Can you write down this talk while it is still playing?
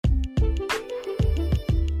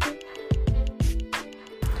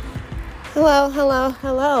Hello, hello,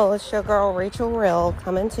 hello. It's your girl Rachel Real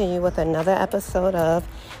coming to you with another episode of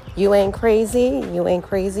You Ain't Crazy. You Ain't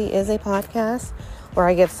Crazy is a podcast where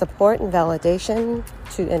I give support and validation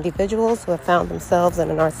to individuals who have found themselves in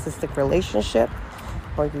a narcissistic relationship,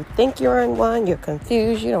 or you think you're in one, you're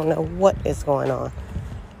confused, you don't know what is going on.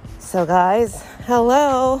 So guys,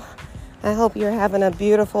 hello. I hope you're having a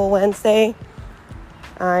beautiful Wednesday.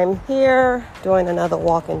 I'm here doing another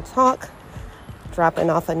walk and talk, dropping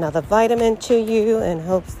off another vitamin to you in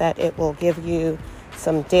hopes that it will give you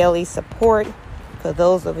some daily support for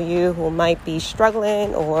those of you who might be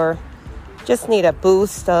struggling or just need a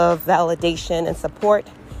boost of validation and support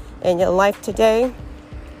in your life today.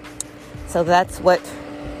 So that's what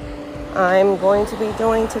I'm going to be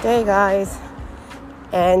doing today, guys.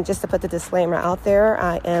 And just to put the disclaimer out there,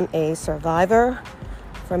 I am a survivor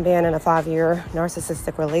from being in a 5-year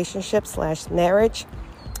narcissistic relationship / marriage.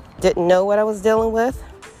 Didn't know what I was dealing with,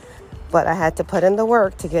 but I had to put in the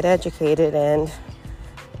work to get educated, and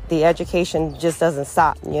the education just doesn't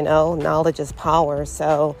stop, knowledge is power.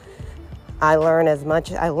 So I learned as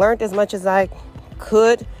much as I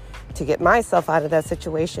could to get myself out of that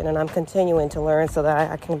situation, and I'm continuing to learn so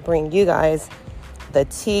that I can bring you guys the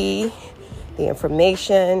tea, the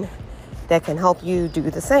information that can help you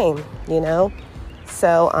do the same,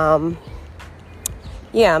 So, I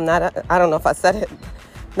don't know if I said it,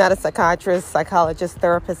 not a psychiatrist, psychologist,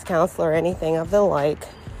 therapist, counselor, or anything of the like.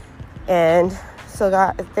 And so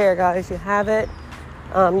guys, you have it.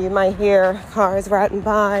 You might hear cars riding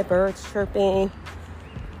by, birds chirping,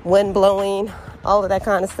 wind blowing, all of that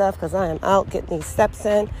kind of stuff, because I am out getting these steps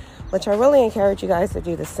in, which I really encourage you guys to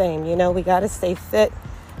do the same. We got to stay fit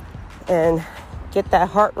and get that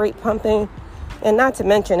heart rate pumping. And not to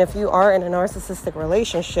mention, if you are in a narcissistic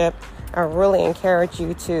relationship, I really encourage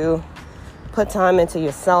you to put time into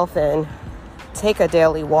yourself and take a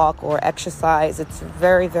daily walk or exercise. It's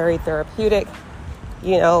very, very therapeutic.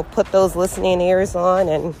 Put those listening ears on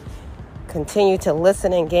and continue to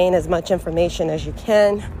listen and gain as much information as you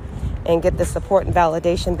can and get the support and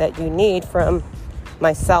validation that you need from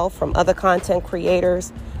myself, from other content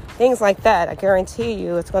creators, things like that. I guarantee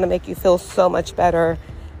you it's going to make you feel so much better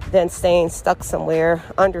than staying stuck somewhere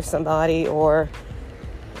under somebody, or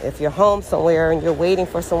if you're home somewhere and you're waiting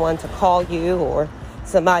for someone to call you, or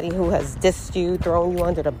somebody who has dissed you, thrown you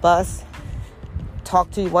under the bus, talk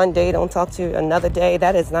to you one day, don't talk to you another day.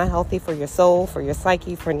 That is not healthy for your soul, for your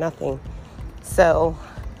psyche, for nothing. So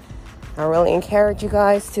I really encourage you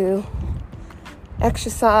guys to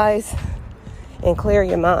exercise and clear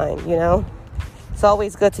your mind, It's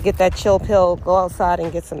always good to get that chill pill, go outside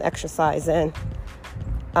and get some exercise in.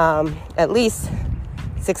 At least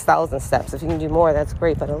 6,000 steps. If you can do more, that's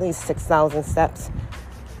great, but at least 6,000 steps.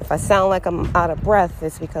 If I sound like I'm out of breath,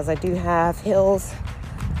 it's because I do have hills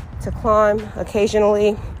to climb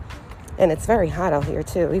occasionally, and it's very hot out here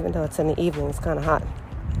too. Even though it's in the evening, it's kind of hot.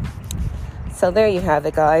 So there you have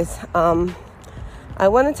it, guys. I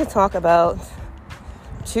wanted to talk about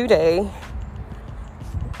today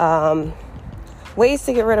ways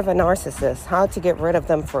to get rid of a narcissist, how to get rid of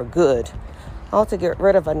them for good, how to get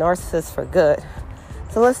rid of a narcissist for good.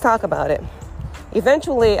 So let's talk about it.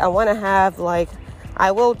 Eventually, I want to have,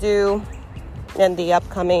 I will do in the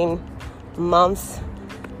upcoming months,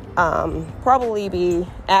 probably be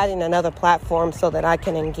adding another platform so that I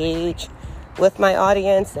can engage with my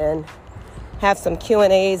audience and have some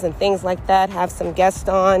Q&As and things like that, have some guests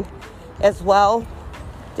on as well.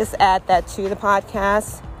 Just add that to the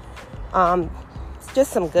podcast.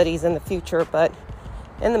 Just some goodies in the future, but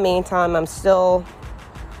in the meantime, I'm still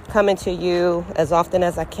coming to you as often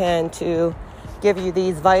as I can to give you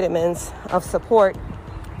these vitamins of support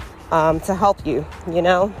to help you,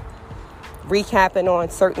 recapping on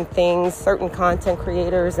certain things, certain content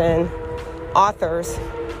creators and authors,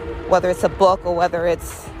 whether it's a book or whether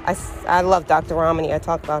it's, I love Dr. Ramani, I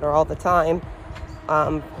talk about her all the time,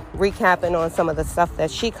 recapping on some of the stuff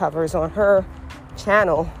that she covers on her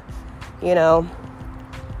channel.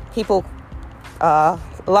 People, a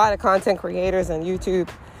lot of content creators and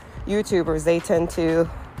YouTubers, they tend to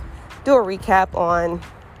do a recap on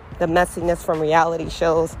the messiness from reality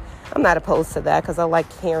shows. I'm not opposed to that because I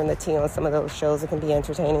like hearing the tea on some of those shows. It can be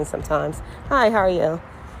entertaining sometimes. Hi, how are you?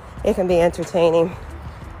 It can be entertaining.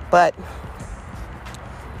 But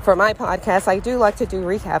for my podcast, I do like to do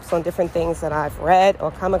recaps on different things that I've read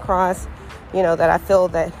or come across, that I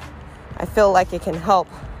feel like it can help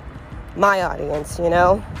my audience,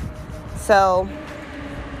 So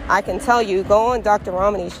I can tell you, go on Dr.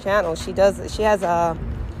 Ramani's channel. She has a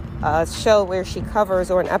show where she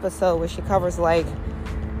covers, or an episode where she covers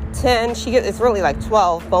 10, it's really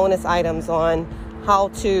 12 bonus items on how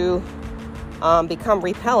to become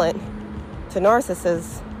repellent to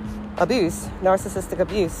narcissistic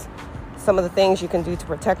abuse. Some of the things you can do to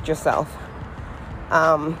protect yourself.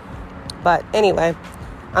 But anyway,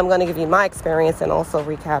 I'm going to give you my experience and also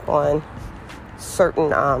recap on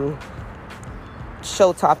certain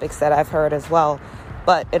show topics that I've heard as well.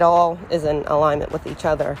 But it all is in alignment with each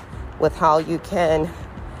other, with how you can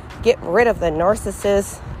get rid of the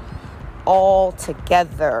narcissist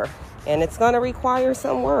altogether. And it's going to require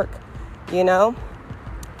some work, you know.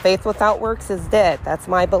 Faith without works is dead. That's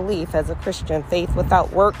my belief as a Christian. Faith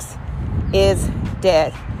without works is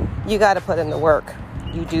dead. You got to put in the work.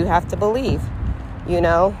 You do have to believe, you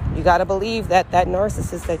know. You got to believe that that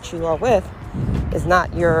narcissist that you are with is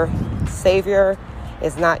not your savior,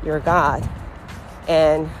 is not your God.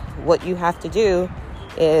 And what you have to do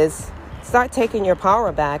is start taking your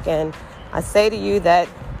power back. And I say to you that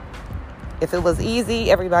if it was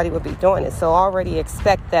easy, everybody would be doing it. So already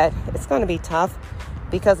expect that it's going to be tough.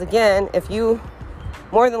 Because again, if you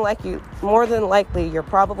more than likely you're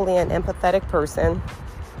probably an empathetic person.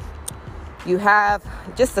 You have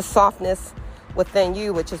just a softness within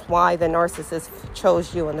you, which is why the narcissist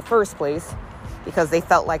chose you in the first place, because they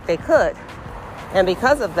felt like they could. And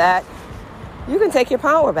because of that, you can take your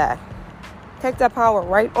power back. Take that power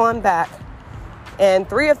right on back. And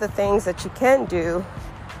 3 of the things that you can do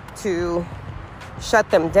to shut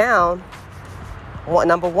them down,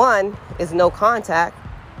 number 1 is no contact.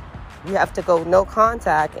 You have to go no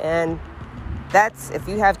contact. And that's if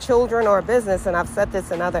you have children or a business, and I've said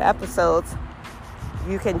this in other episodes,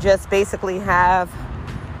 you can just basically have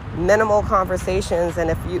minimal conversations. And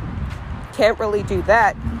if you can't really do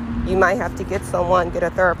that, you might have to get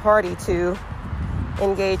a third party to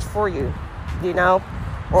engage for you, you know,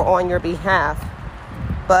 or on your behalf.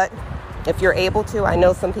 But if you're able to, I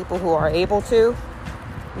know some people who are able to,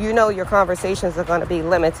 you know, your conversations are going to be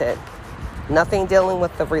limited. Nothing dealing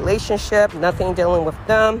with the relationship, nothing dealing with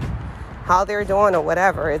them, how they're doing or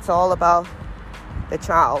whatever. It's all about the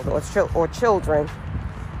child or children.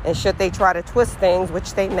 And should they try to twist things,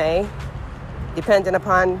 which they may, depending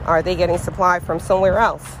upon, are they getting supply from somewhere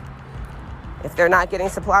else? If they're not getting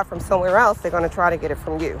supply from somewhere else, they're going to try to get it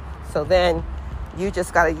from you. So then you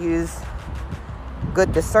just got to use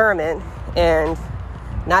good discernment and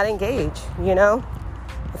not engage, you know,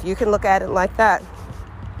 if you can look at it like that.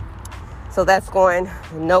 So that's going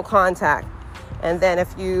no contact. And then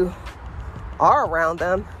if you are around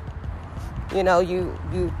them, you know, you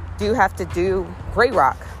do have to do gray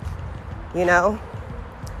rock, you know,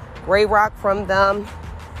 gray rock from them,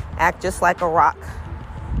 act just like a rock.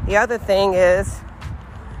 The other thing is,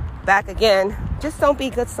 back again, just don't be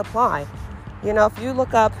good supply. You know, if you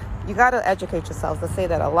look up, you got to educate yourselves. I say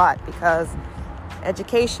that a lot because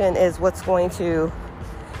education is what's going to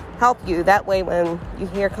help you. That way, when you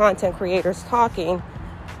hear content creators talking,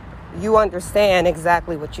 you understand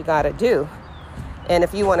exactly what you got to do. And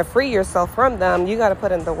if you want to free yourself from them, you got to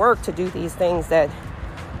put in the work to do these things that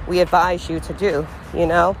we advise you to do, you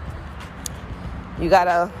know. You got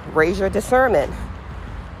to raise your discernment.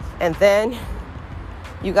 And then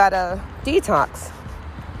you got to detox,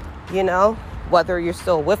 you know, whether you're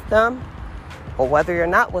still with them or whether you're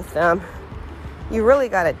not with them, you really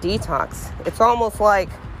got to detox. It's almost like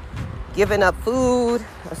giving up food,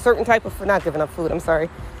 not giving up food, I'm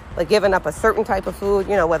sorry, but giving up a certain type of food,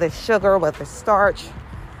 you know, whether it's sugar, whether it's starch,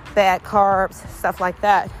 bad carbs, stuff like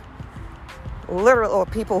that. Literally, or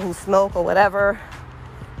people who smoke or whatever.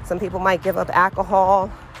 Some people might give up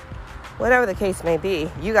alcohol. Whatever the case may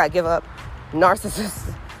be, you got to give up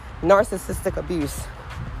narcissistic abuse.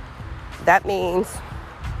 That means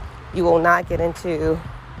you will not get into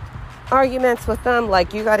arguments with them.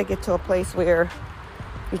 Like, you got to get to a place where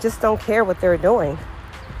you just don't care what they're doing.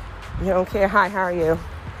 You don't care, hi, how are you?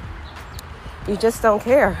 You just don't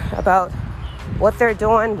care about what they're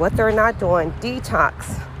doing, what they're not doing.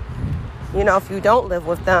 Detox. You know, if you don't live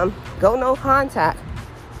with them, go no contact.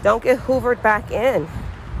 Don't get hoovered back in.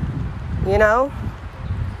 You know,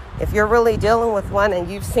 if you're really dealing with one and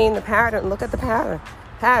you've seen the pattern, look at the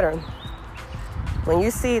pattern. When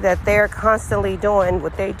you see that they're constantly doing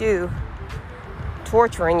what they do,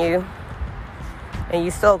 torturing you, and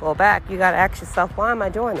you still go back, you got to ask yourself, why am I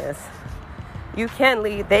doing this? You can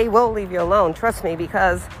leave. They will leave you alone. Trust me,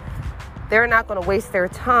 because they're not going to waste their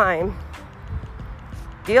time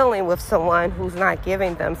dealing with someone who's not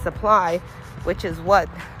giving them supply, which is what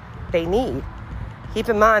they need. Keep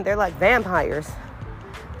in mind, they're like vampires.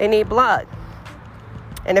 They need blood.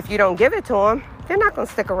 And if you don't give it to them, they're not going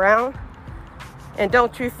to stick around. And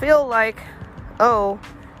don't you feel like, oh,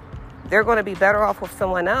 they're going to be better off with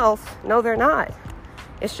someone else? No, they're not.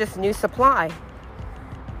 It's just new supply.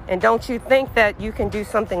 And don't you think that you can do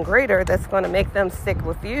something greater that's going to make them stick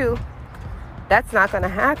with you? That's not going to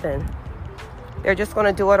happen. They're just going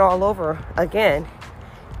to do it all over again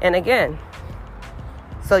and again.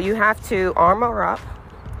 So you have to armor up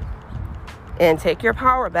and take your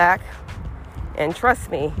power back. And trust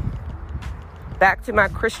me, back to my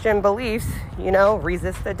Christian beliefs,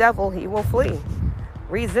 resist the devil, he will flee.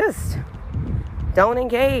 Resist. Don't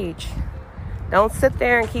engage. Don't sit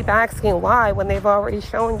there and keep asking why when they've already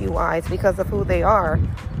shown you why. It's because of who they are.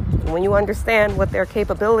 When you understand what their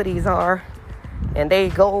capabilities are, and they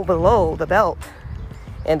go below the belt,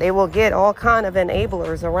 and they will get all kind of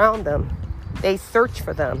enablers around them. They search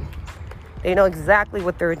for them. They know exactly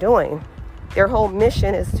what they're doing. Their whole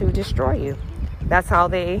mission is to destroy you. That's how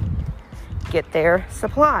they get their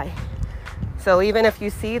supply. So even if you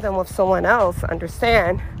see them with someone else,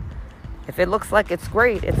 understand, if it looks like it's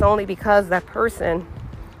great, it's only because that person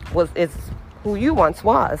is who you once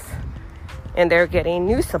was, and they're getting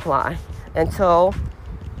new supply until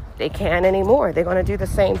they can't anymore. They're going to do the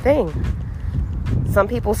same thing. Some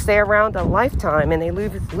people stay around a lifetime and they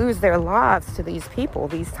lose their lives to these people,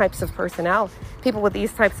 these types of personality, people with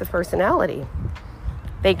these types of personality.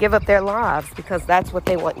 They give up their lives because that's what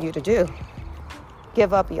they want you to do.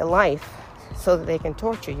 Give up your life so that they can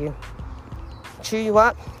torture you, chew you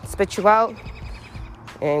up, spit you out,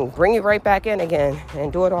 and bring you right back in again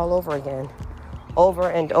and do it all over again,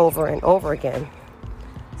 over and over and over again.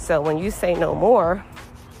 So when you say no more,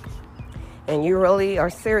 and you really are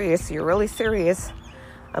serious, you're really serious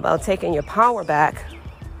about taking your power back,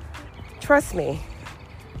 trust me,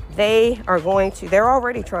 they're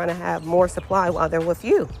already trying to have more supply while they're with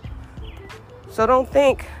you. So don't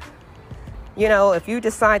think, if you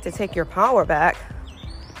decide to take your power back,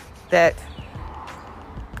 that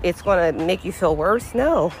it's going to make you feel worse.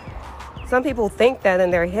 No. Some people think that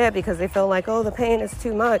in their head because they feel like, the pain is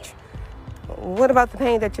too much. What about the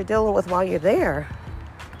pain that you're dealing with while you're there?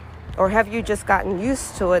 Or have you just gotten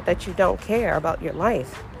used to it that you don't care about your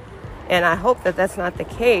life? And I hope that that's not the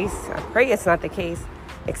case. I pray it's not the case,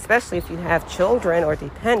 especially if you have children or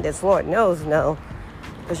dependents. Lord knows, no.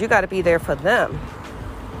 Because you got to be there for them.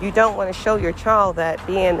 You don't want to show your child that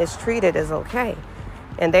being mistreated is okay.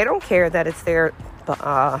 And they don't care that it's their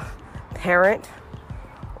parent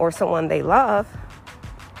or someone they love.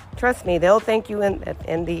 Trust me, they'll thank you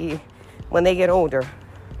when they get older,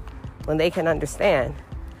 when they can understand.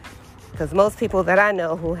 Because most people that I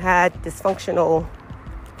know who had dysfunctional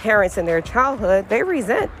parents in their childhood, they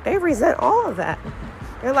resent all of that.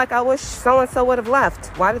 They're like, I wish so-and-so would have left.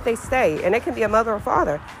 Why did they stay? And it can be a mother or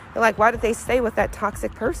father. They're like, why did they stay with that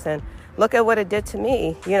toxic person? Look at what it did to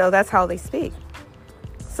me. That's how they speak.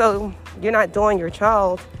 So you're not doing your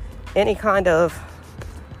child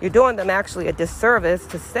you're doing them actually a disservice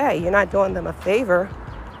to stay. You're not doing them a favor.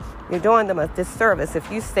 You're doing them a disservice.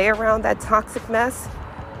 If you stay around that toxic mess,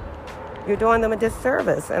 you're doing them a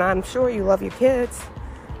disservice. And I'm sure you love your kids.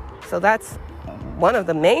 So that's one of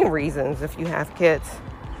the main reasons, if you have kids,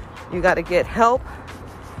 you got to get help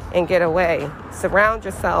and get away. Surround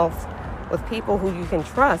yourself with people who you can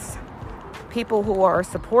trust, people who are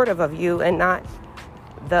supportive of you and not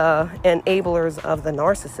the enablers of the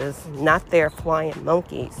narcissists, not their flying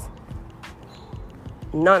monkeys.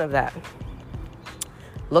 None of that.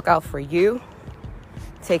 Look out for you.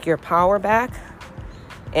 Take your power back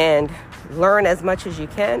and learn as much as you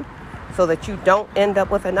can so that you don't end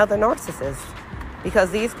up with another narcissist,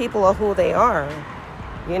 because these people are who they are,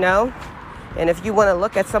 And if you want to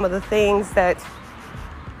look at some of the things that,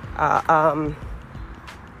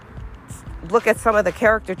 look at some of the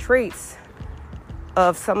character traits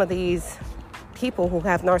of some of these people who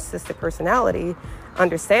have narcissistic personality,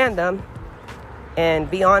 understand them, and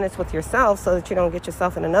be honest with yourself so that you don't get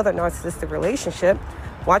yourself in another narcissistic relationship.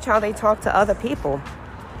 Watch how they talk to other people.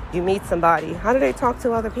 You meet somebody, how do they talk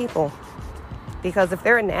to other people? Because if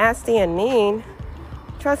they're nasty and mean,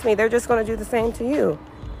 trust me, they're just going to do the same to you.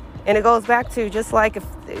 And it goes back to just like if,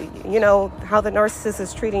 how the narcissist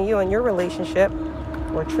is treating you in your relationship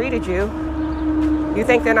or treated you. You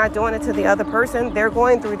think they're not doing it to the other person? They're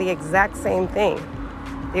going through the exact same thing.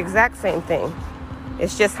 The exact same thing.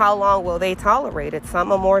 It's just how long will they tolerate it?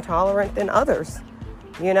 Some are more tolerant than others.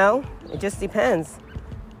 It just depends.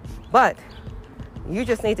 But you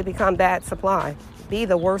just need to become bad supply. Be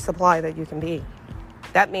the worst supply that you can be.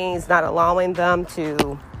 That means not allowing them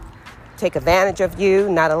to take advantage of you,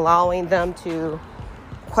 not allowing them to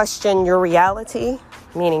question your reality,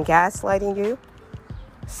 meaning gaslighting you,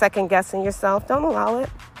 second guessing yourself. Don't allow it.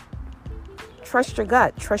 Trust your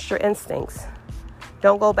gut. Trust your instincts.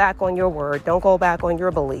 Don't go back on your word. Don't go back on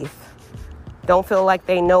your belief. Don't feel like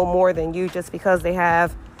they know more than you just because they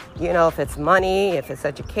have if it's money, if it's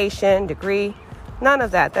education, degree, none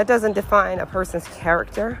of that. That doesn't define a person's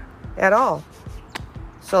character at all.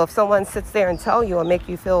 So if someone sits there and tell you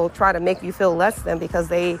or try to make you feel less than because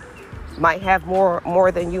they might have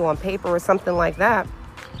more than you on paper or something like that,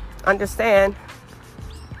 understand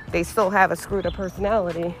they still have a screwed up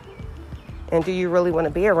personality. And do you really want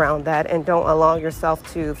to be around that? And don't allow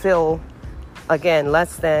yourself to feel, again,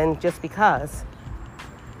 less than just because.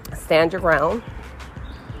 Stand your ground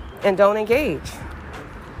and don't engage.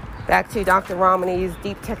 Back to Dr. Ramani's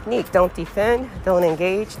deep technique. Don't defend, don't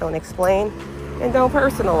engage, don't explain, and don't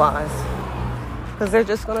personalize. Because they're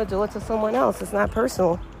just going to do it to someone else. It's not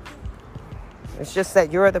personal. It's just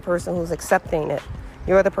that you're the person who's accepting it.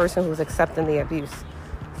 You're the person who's accepting the abuse.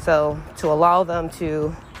 So to allow them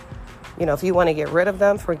to, if you want to get rid of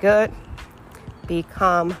them for good,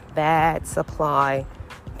 become bad supply.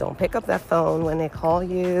 Don't pick up that phone when they call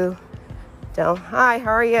you. Hi,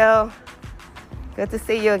 how are you? Good to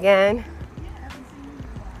see you again.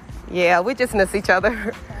 Yeah, we just miss each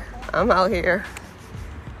other. I'm out here.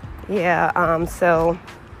 Be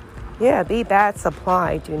bad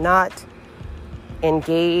supply. Do not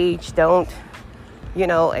engage. Don't,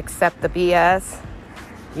 accept the BS.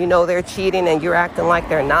 They're cheating and you're acting like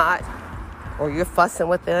they're not. Or you're fussing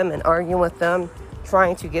with them and arguing with them,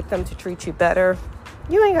 trying to get them to treat you better.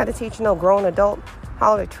 You ain't got to teach no grown adult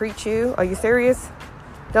how to treat you. Are you serious?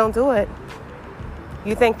 Don't do it.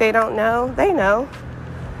 You think they don't know? They know.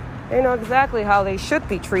 They know exactly how they should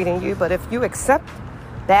be treating you. But if you accept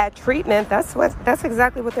bad treatment, that's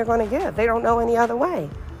exactly what they're going to give. They don't know any other way.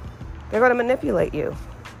 They're going to manipulate you.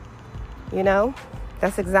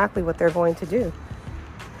 That's exactly what they're going to do.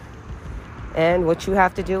 And what you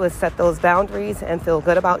have to do is set those boundaries and feel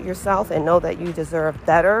good about yourself and know that you deserve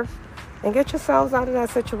better and get yourselves out of that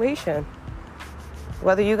situation.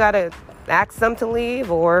 Whether you got to ask them to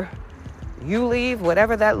leave or you leave,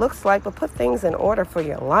 whatever that looks like, but put things in order for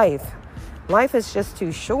your life. Life is just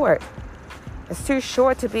too short. It's too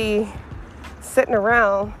short to be sitting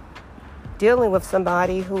around dealing with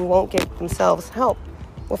somebody who won't get themselves help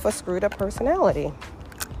with a screwed up personality,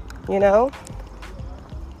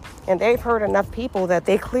 And they've hurt enough people that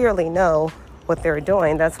they clearly know what they're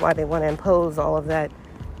doing. That's why they want to impose all of that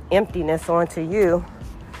emptiness onto you,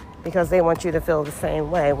 because they want you to feel the same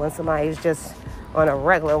way. When somebody's just on a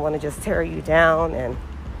regular want to just tear you down and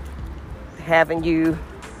having you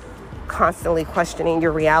constantly questioning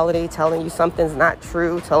your reality, telling you something's not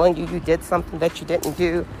true, telling you did something that you didn't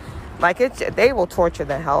do. They will torture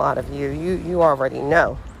the hell out of you. You already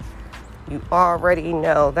know. You already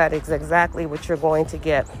know that is exactly what you're going to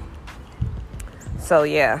get. So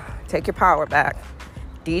take your power back.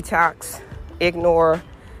 Detox, ignore,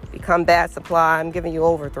 become bad supply. I'm giving you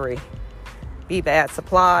over 3. Be bad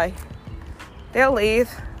supply. They'll leave.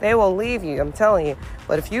 They will leave you, I'm telling you.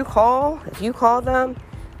 But if you call them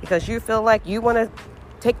because you feel like you want to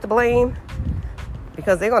take the blame,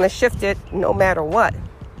 because they're going to shift it no matter what.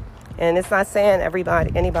 And it's not saying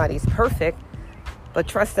anybody's perfect, but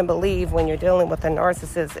trust and believe when you're dealing with a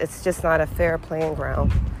narcissist, it's just not a fair playing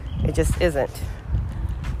ground. It just isn't.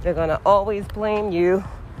 They're going to always blame you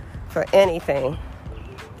for anything.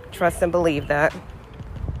 Trust and believe that.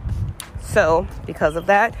 So, because of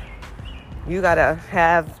that, you got to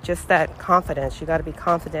have just that confidence. You got to be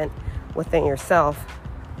confident within yourself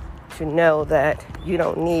to know that you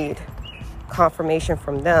don't need confirmation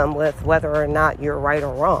from them with whether or not you're right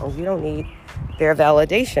or wrong. You don't need their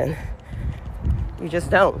validation. You just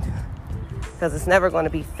don't. Because it's never going to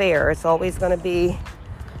be fair. It's always going to be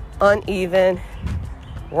uneven,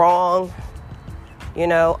 wrong,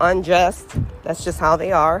 unjust. That's just how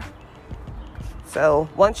they are. So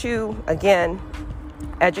once you, again,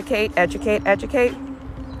 educate,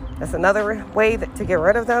 that's another way to get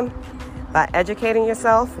rid of them. By educating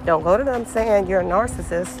yourself. Don't go to them saying you're a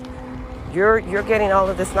narcissist. You're getting all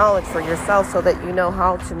of this knowledge for yourself so that you know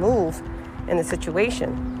how to move in a situation.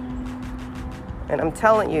 And I'm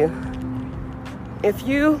telling you,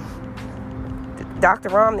 Dr.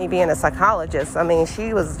 Ramani being a psychologist,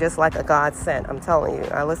 she was just like a godsend. I'm telling you.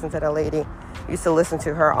 I listened to that lady. Used to listen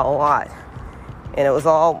to her a lot. And it was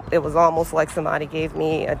almost like somebody gave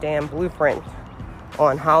me a damn blueprint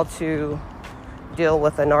on how to deal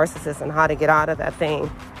with a narcissist and how to get out of that thing.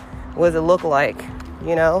 What does it look like,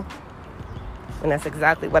 And that's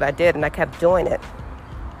exactly what I did. And I kept doing it.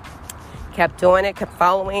 Kept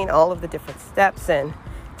following all of the different steps and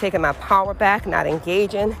taking my power back, not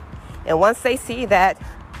engaging. And once they see that,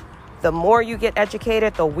 the more you get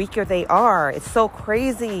educated, the weaker they are. It's so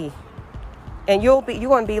crazy. And you're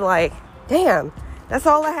going to be like, damn, that's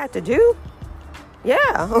all I had to do?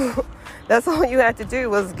 Yeah. That's all you had to do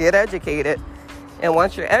was get educated. And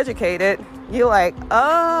once you're educated, you're like,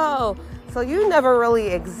 oh, so you never really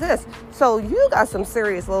exist. So you got some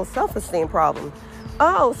serious low self-esteem problem.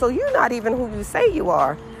 Oh, so you're not even who you say you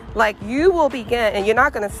are. Like, you will begin, and you're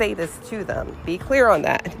not going to say this to them. Be clear on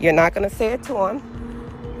that. You're not going to say it to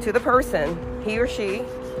them, to the person, he or she,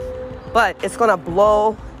 but it's going to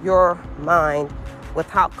blow your mind with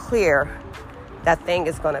how clear that thing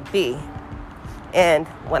is going to be. And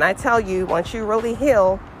when I tell you, once you really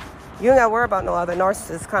heal, you ain't got to worry about no other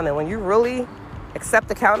narcissists coming. When you really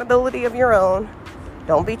accept accountability of your own,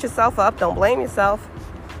 don't beat yourself up, don't blame yourself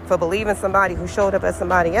for believing somebody who showed up as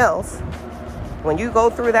somebody else. When you go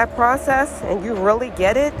through that process and you really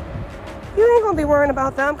get it, you ain't going to be worrying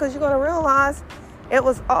about them, because you're going to realize it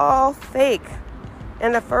was all fake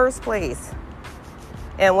in the first place.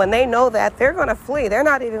 And when they know that, they're going to flee. They're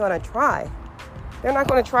not even going to try. They're not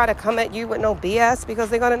going to try to come at you with no BS,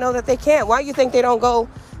 because they're going to know that they can't. Why do you think they don't go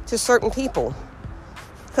to certain people?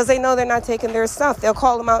 Because they know they're not taking their stuff. They'll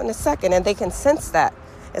call them out in a second, and they can sense that.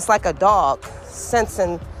 It's like a dog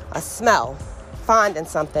sensing a smell, finding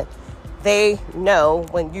something. They know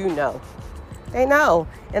when you know. They know,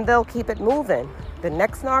 and they'll keep it moving. The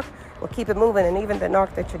next narc will keep it moving, and even the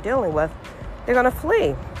narc that you're dealing with, they're going to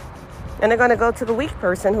flee. And they're going to go to the weak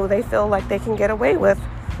person who they feel like they can get away with,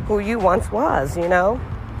 who you once was, you know.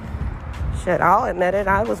 Shit, I'll admit it.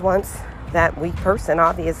 I was once that weak person,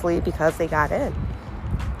 obviously, because they got in.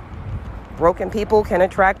 Broken people can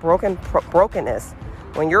attract brokenness.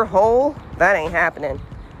 When you're whole, that ain't happening.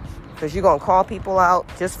 Because you're going to call people out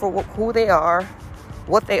just for who they are,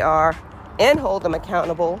 what they are, and hold them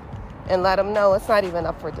accountable and let them know it's not even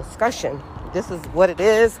up for discussion. This is what it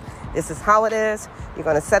is. This is how it is. You're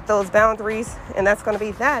going to set those boundaries, and that's going to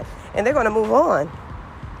be that. And they're going to move on.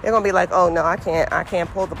 They're going to be like, oh, no, I can't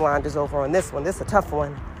pull the blinders over on this one. This is a tough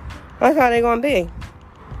one. That's how they're going to be.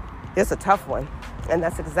 It's a tough one. And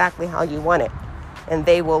that's exactly how you want it. And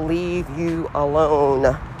they will leave you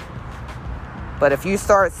alone. But if you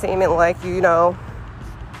start seeming like, you know,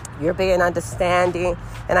 you're being understanding,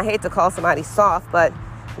 and I hate to call somebody soft, but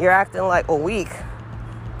you're acting like a weak,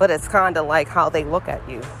 but it's kind of like how they look at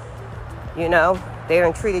you. You know, they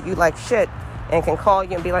done treated you like shit and can call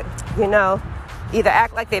you and be like, you know, either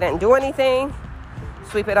act like they didn't do anything,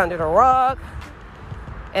 sweep it under the rug,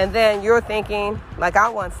 and then you're thinking, like I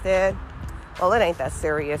once did, well, it ain't that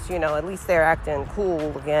serious, you know, at least they're acting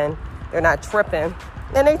cool again. They're not tripping.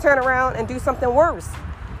 Then they turn around and do something worse.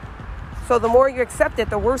 So the more you accept it,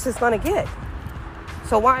 the worse it's going to get.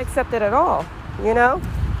 So why accept it at all, you know?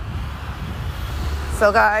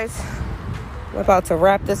 So guys, I'm about to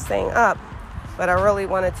wrap this thing up, but I really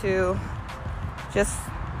wanted to just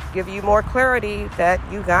give you more clarity that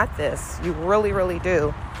you got this. You really, really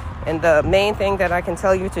do. And the main thing that I can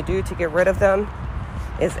tell you to do to get rid of them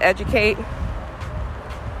is educate,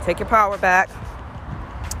 take your power back,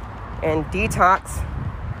 and detox,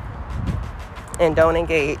 and don't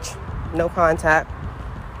engage. No contact.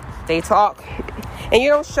 They talk. And you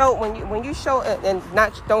don't show, when you show, and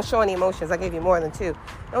don't show any emotions. I gave you more than 2.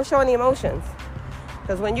 Don't show any emotions.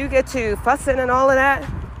 Because when you get to fussing and all of that,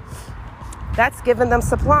 that's giving them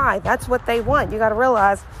supply. That's what they want. You got to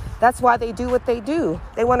realize that's why they do what they do.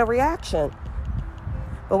 They want a reaction.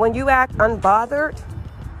 But when you act unbothered,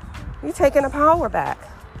 you're taking the power back.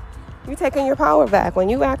 You're taking your power back. When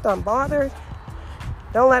you act unbothered,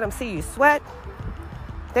 don't let them see you sweat.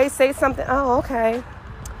 They say something, oh, okay.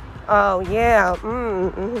 Oh, yeah.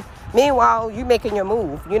 Meanwhile, you making your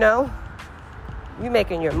move, you know? You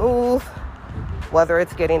making your move, whether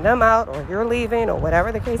it's getting them out or you're leaving or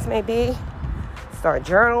whatever the case may be. Start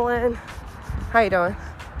journaling. How you doing?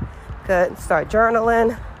 Good. Start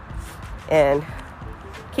journaling and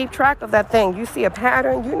keep track of that thing. You see a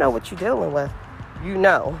pattern, you know what you're dealing with. You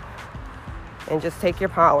know. And just take your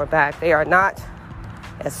power back. They are not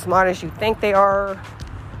as smart as you think they are,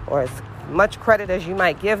 or as much credit as you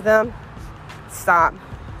might give them. Stop.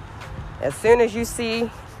 As soon as you see,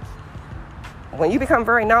 when you become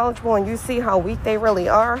very knowledgeable and you see how weak they really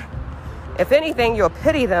are, if anything, you'll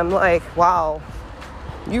pity them like, wow,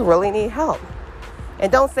 you really need help.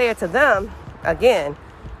 And don't say it to them. Again,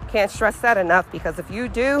 can't stress that enough, because if you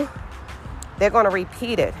do, they're going to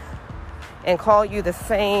repeat it and call you the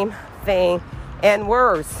same thing and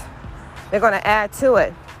worse. They're going to add to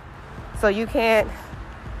it. So you can't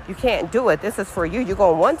do it. This is for you. You're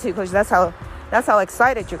going to want to, because that's how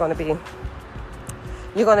excited you're going to be.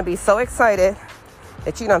 You're going to be so excited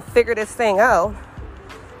that you're going to figure this thing out,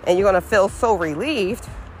 and you're going to feel so relieved,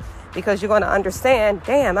 because you're going to understand,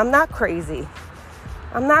 damn, I'm not crazy.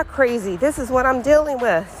 I'm not crazy. This is what I'm dealing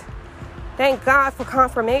with. Thank God for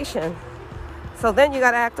confirmation. So then you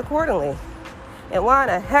got to act accordingly. And why in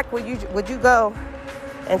the heck would you go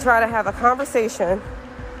and try to have a conversation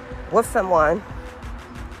with someone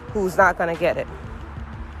who's not going to get it?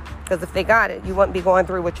 Because if they got it, you wouldn't be going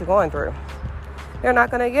through what you're going through. They're not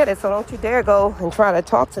going to get it, so don't you dare go and try to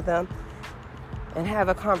talk to them and have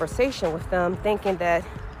a conversation with them thinking that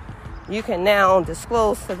you can now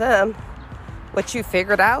disclose to them what you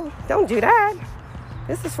figured out. Don't do that.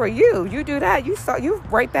 This is for you. You do that, you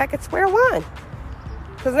right back at square one.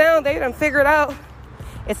 Because now they done figured out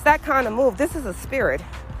it's that kind of move. This is a spirit.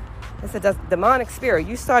 It's a demonic spirit.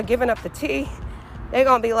 You start giving up the tea, they're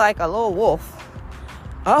going to be like a little wolf.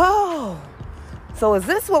 Oh, so is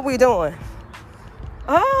this what we're doing?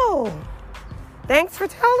 Oh, thanks for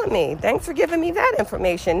telling me. Thanks for giving me that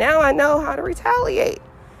information. Now I know how to retaliate,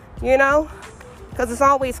 because it's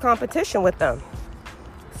always competition with them.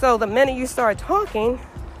 So the minute you start talking,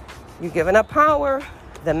 you're giving up power.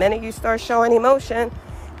 The minute you start showing emotion,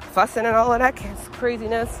 fussing and all of that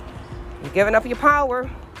craziness, you're giving up your power.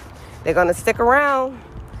 They're going to stick around.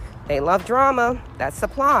 They love drama. That's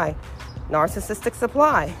supply. Narcissistic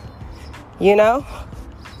supply,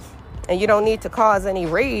 And you don't need to cause any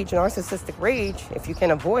narcissistic rage, if you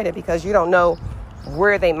can avoid it, because you don't know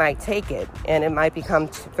where they might take it. And it might become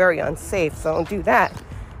very unsafe. So don't do that.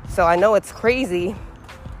 So I know it's crazy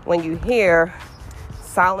when you hear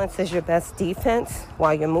silence is your best defense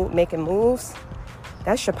while you're making moves.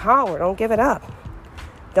 That's your power. Don't give it up.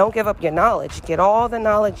 Don't give up your knowledge. Get all the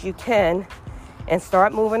knowledge you can and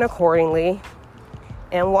start moving accordingly.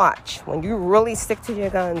 And watch. When you really stick to your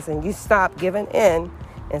guns and you stop giving in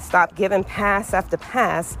and stop giving pass after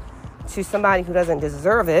pass to somebody who doesn't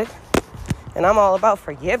deserve it. And I'm all about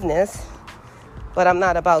forgiveness, but I'm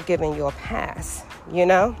not about giving you a pass,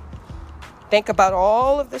 Think about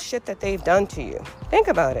all of the shit that they've done to you. Think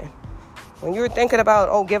about it. When you're thinking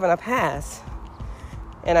about, giving a pass.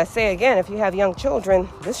 And I say again, if you have young children,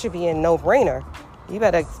 this should be a no-brainer. You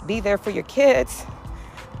better be there for your kids.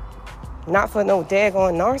 Not for no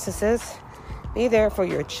daggone narcissist. Be there for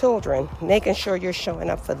your children, making sure you're showing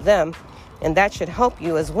up for them. And that should help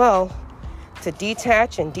you as well to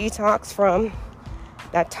detach and detox from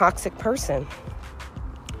that toxic person,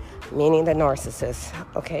 meaning the narcissist.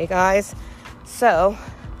 Okay, guys? So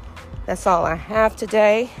that's all I have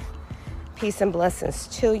today. Peace and blessings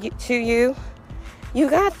to you. You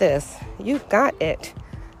got this. You got it.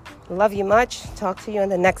 Love you much. Talk to you in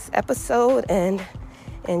the next episode, and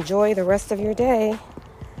enjoy the rest of your day.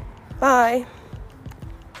 Bye.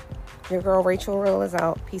 Your girl Rachel Real is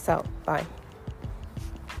out. Peace out. Bye.